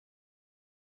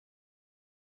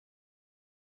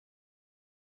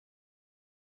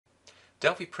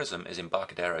Delphi Prism is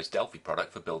Embarcadero's Delphi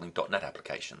product for building .NET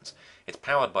applications. It's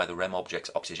powered by the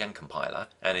RemObjects Oxygen compiler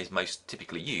and is most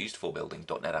typically used for building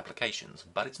 .NET applications,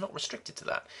 but it's not restricted to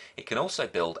that. It can also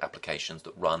build applications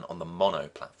that run on the Mono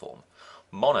platform.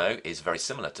 Mono is very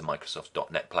similar to Microsoft's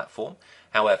 .NET platform.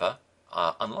 However,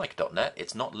 unlike .NET,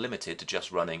 it's not limited to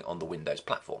just running on the Windows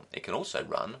platform. It can also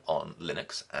run on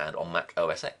Linux and on Mac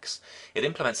OS X. It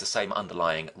implements the same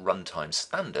underlying runtime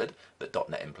standard that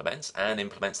 .NET implements and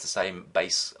implements the same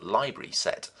base library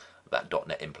set that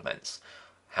 .NET implements.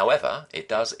 However, it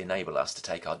does enable us to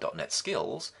take our .NET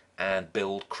skills and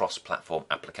build cross-platform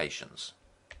applications.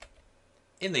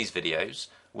 In these videos,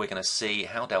 we're going to see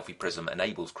how Delphi Prism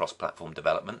enables cross-platform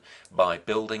development by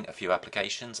building a few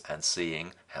applications and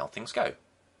seeing how things go.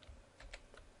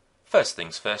 First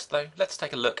things first though, let's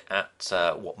take a look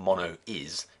at what Mono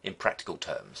is in practical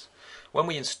terms. When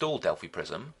we install Delphi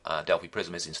Prism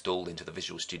is installed into the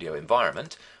Visual Studio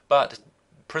environment, but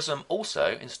Prism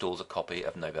also installs a copy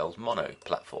of Novell's Mono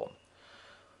platform.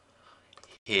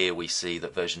 Here we see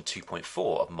that version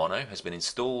 2.4 of Mono has been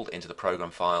installed into the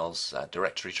program files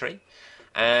directory tree,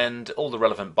 and all the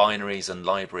relevant binaries and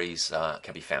libraries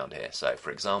can be found here. So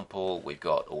for example, we've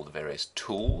got all the various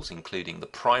tools, including the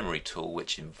primary tool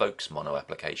which invokes Mono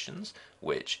applications,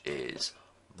 which is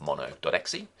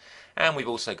mono.exe, and we've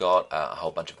also got a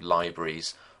whole bunch of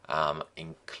libraries,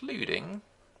 including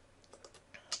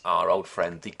our old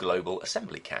friend the global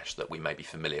assembly cache that we may be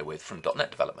familiar with from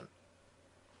 .NET development.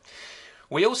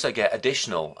 We also get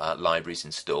additional libraries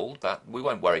installed, but we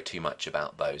won't worry too much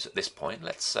about those at this point.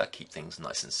 Let's keep things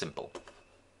nice and simple.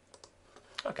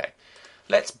 Okay,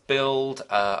 let's build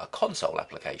a console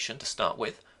application to start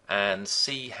with and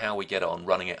see how we get on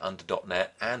running it under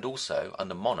 .NET and also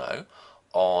under Mono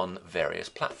on various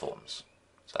platforms.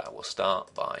 So we'll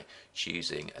start by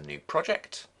choosing a new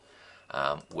project.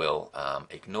 We'll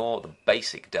ignore the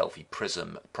basic Delphi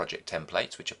Prism project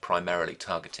templates, which are primarily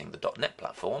targeting the .NET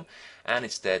platform, and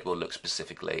instead we'll look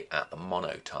specifically at the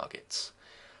Mono targets.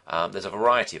 There's a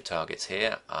variety of targets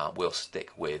here. We'll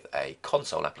stick with a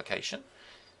console application,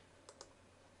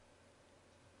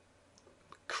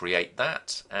 create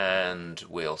that, and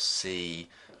we'll see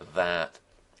that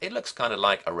it looks kind of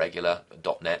like a regular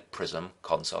 .NET Prism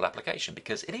console application,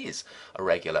 because it is a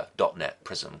regular .NET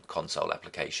Prism console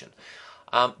application.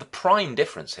 The prime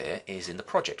difference here is in the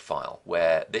project file,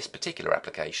 where this particular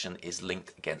application is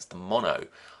linked against the Mono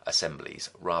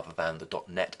assemblies rather than the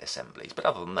 .NET assemblies. But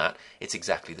other than that, it's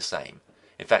exactly the same.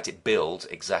 In fact, it builds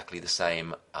exactly the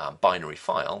same binary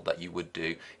file that you would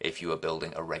do if you were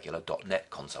building a regular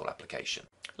 .NET console application.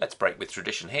 Let's break with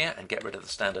tradition here and get rid of the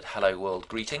standard hello world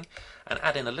greeting and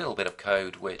add in a little bit of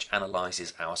code which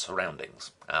analyzes our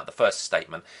surroundings. The first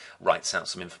statement writes out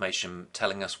some information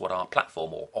telling us what our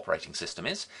platform or operating system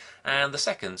is, and the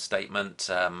second statement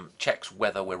checks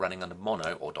whether we're running under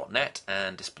Mono or .NET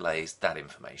and displays that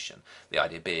information. The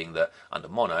idea being that under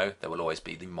Mono there will always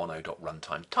be the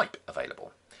mono.runtime type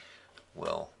available.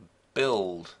 We'll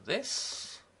build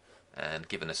this, and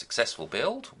given a successful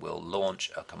build, we'll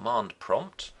launch a command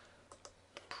prompt,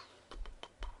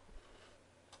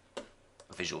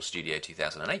 Visual Studio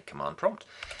 2008 command prompt,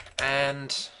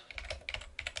 and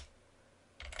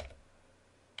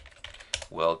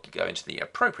we'll go into the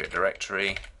appropriate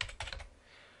directory,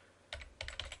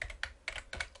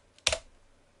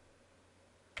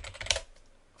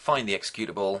 find the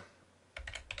executable,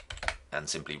 and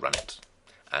simply run it.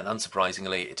 And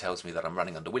unsurprisingly, it tells me that I'm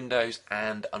running under Windows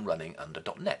and I'm running under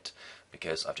 .NET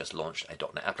because I've just launched a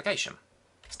 .NET application.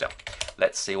 Still,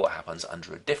 let's see what happens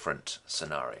under a different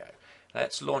scenario.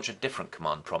 Let's launch a different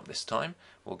command prompt this time.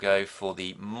 We'll go for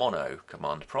the mono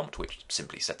command prompt, which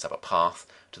simply sets up a path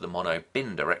to the mono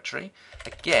bin directory.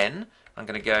 Again, I'm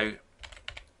going to go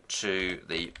to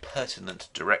the pertinent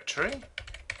directory,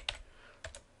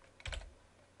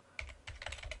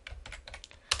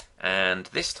 and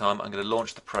this time I'm going to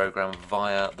launch the program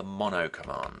via the mono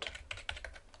command.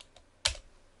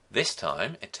 This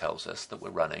time it tells us that we're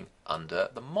running under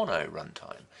the Mono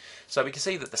runtime. So we can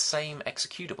see that the same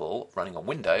executable running on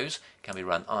Windows can be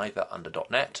run either under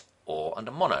 .NET or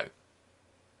under Mono.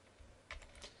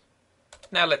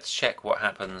 Now let's check what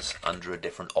happens under a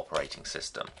different operating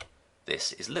system.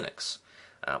 This is Linux.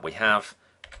 We have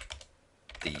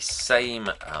the same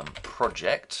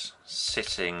project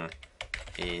sitting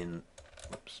in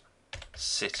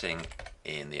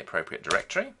the appropriate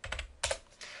directory,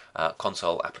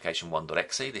 console application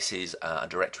 1.exe. This is a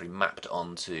directory mapped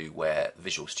onto where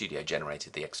Visual Studio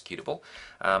generated the executable.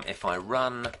 If I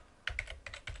run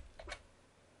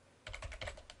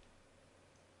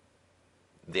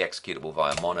the executable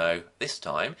via Mono. This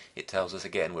time it tells us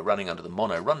again we're running under the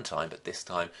Mono runtime, but this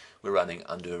time we're running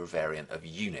under a variant of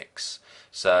Unix.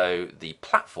 So the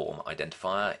platform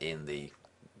identifier in the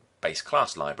base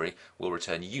class library will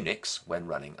return Unix when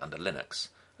running under Linux.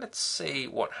 Let's see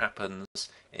what happens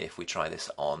if we try this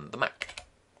on the Mac.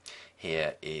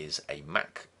 Here is a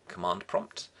Mac command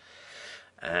prompt,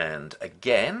 and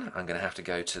again I'm going to have to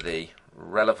go to the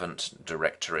relevant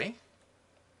directory,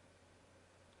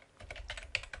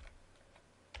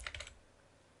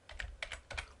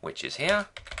 which is here.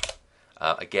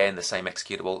 Again, the same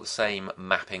executable, the same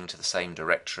mapping to the same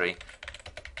directory.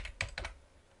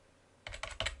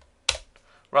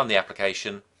 Run the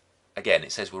application. Again,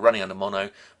 it says we're running under Mono,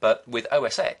 but with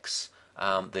OS X,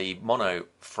 the Mono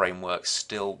framework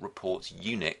still reports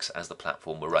Unix as the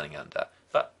platform we're running under.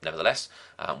 But nevertheless,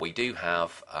 we do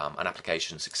have an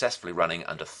application successfully running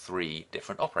under 3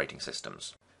 different operating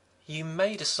systems. You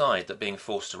may decide that being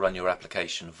forced to run your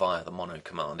application via the Mono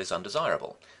command is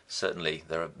undesirable. Certainly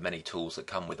there are many tools that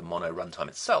come with the Mono runtime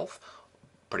itself,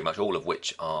 pretty much all of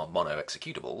which are Mono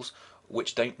executables,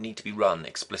 which don't need to be run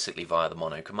explicitly via the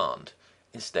Mono command.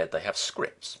 Instead, they have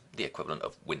scripts, the equivalent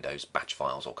of Windows batch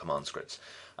files or command scripts,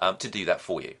 to do that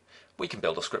for you. We can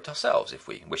build a script ourselves if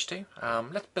we wish to.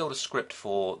 Let's build a script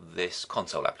for this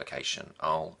console application.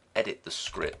 I'll edit the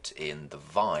script in the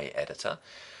Vi editor,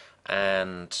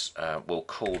 and we'll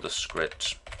call the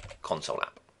script console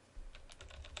app.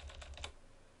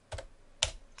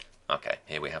 Okay,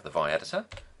 here we have the Vi editor.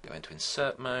 Go into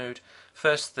insert mode.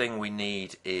 First thing we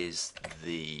need is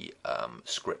the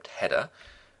script header,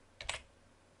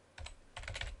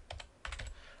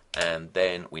 and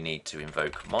then we need to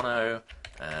invoke mono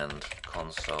and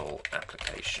console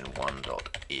application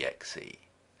 1.exe,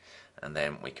 and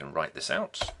then we can write this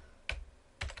out,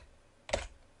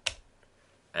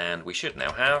 and we should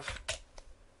now have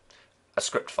a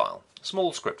script file, a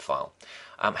small script file.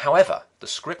 However, the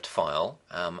script file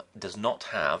does not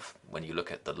have, when you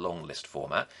look at the long list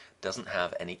format, doesn't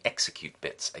have any execute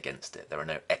bits against it. There are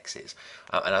no X's.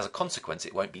 And as a consequence,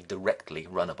 it won't be directly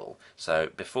runnable. So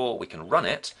before we can run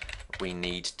it, we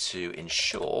need to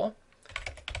ensure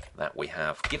that we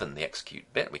have given the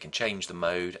execute bit. We can change the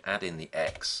mode, add in the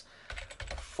X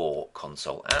for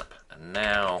console app. And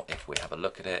now, if we have a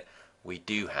look at it, we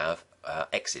do have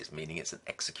X's, meaning it's an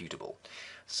executable.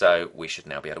 So we should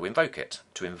now be able to invoke it.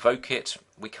 To invoke it,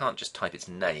 we can't just type its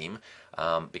name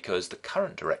because the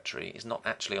current directory is not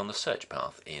actually on the search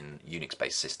path in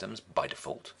Unix-based systems by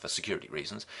default for security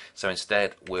reasons. So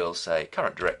instead, we'll say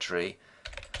current directory,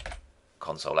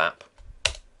 console app,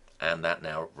 and that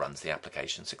now runs the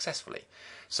application successfully.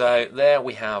 So there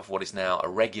we have what is now a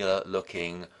regular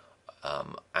looking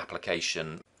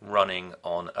application running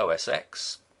on OS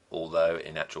X, although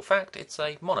in actual fact it's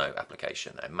a Mono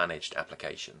application, a managed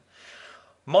application.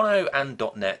 Mono and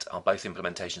 .NET are both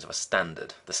implementations of a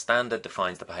standard. The standard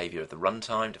defines the behavior of the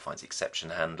runtime, defines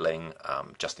exception handling,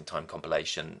 just-in-time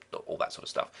compilation, all that sort of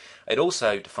stuff. It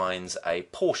also defines a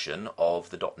portion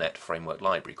of the .NET framework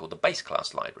library called the base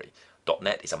class library.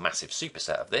 .NET is a massive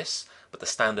superset of this, but the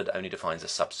standard only defines a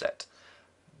subset.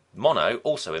 Mono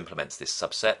also implements this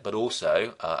subset, but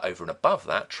also, over and above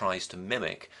that, tries to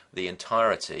mimic the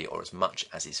entirety, or as much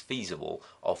as is feasible,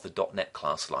 of the .NET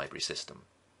class library system.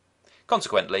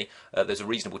 Consequently, there's a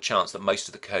reasonable chance that most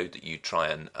of the code that you try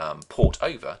and port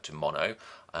over to Mono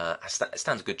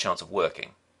stands a good chance of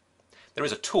working. There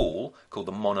is a tool called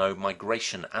the Mono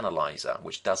Migration Analyzer,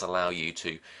 which does allow you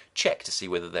to check to see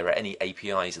whether there are any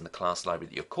APIs in the class library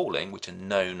that you're calling which are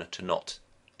known to not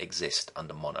exist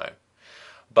under Mono.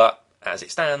 But as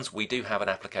it stands, we do have an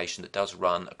application that does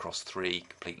run across 3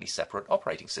 completely separate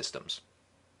operating systems.